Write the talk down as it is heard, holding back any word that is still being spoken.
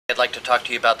I'd like to talk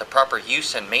to you about the proper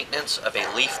use and maintenance of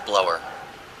a leaf blower.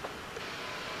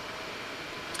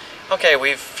 Okay,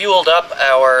 we've fueled up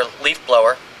our leaf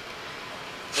blower.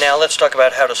 Now let's talk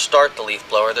about how to start the leaf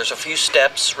blower. There's a few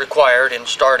steps required in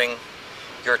starting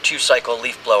your two-cycle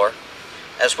leaf blower.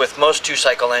 As with most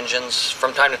two-cycle engines,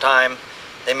 from time to time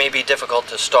they may be difficult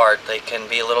to start. They can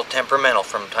be a little temperamental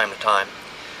from time to time.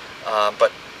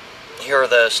 But here are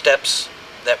the steps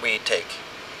that we take.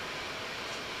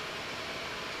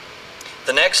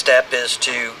 The next step is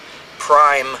to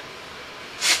prime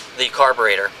the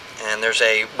carburetor, and there's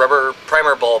a rubber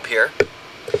primer bulb here,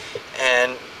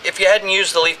 and if you hadn't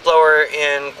used the leaf blower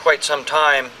in quite some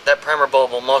time, that primer bulb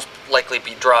will most likely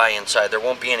be dry inside. There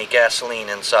won't be any gasoline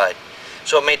inside,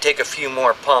 so it may take a few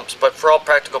more pumps, but for all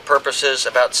practical purposes,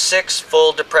 about 6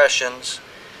 full depressions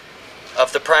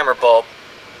of the primer bulb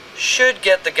should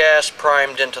get the gas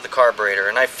primed into the carburetor.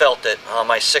 And I felt it on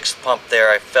my 6th pump there.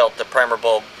 I felt the primer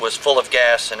bulb was full of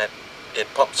gas and it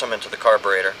pumped some into the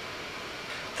carburetor.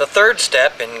 The third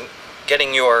step in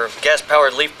getting your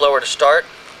gas-powered leaf blower to start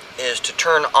is to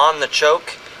turn on the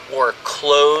choke or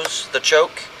close the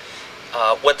choke.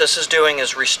 What this is doing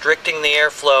is restricting the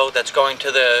airflow that's going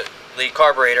to the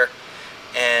carburetor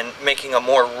and making a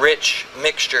more rich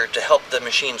mixture to help the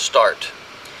machine start.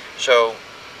 So,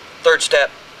 third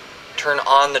step, turn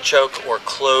on the choke or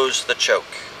close the choke.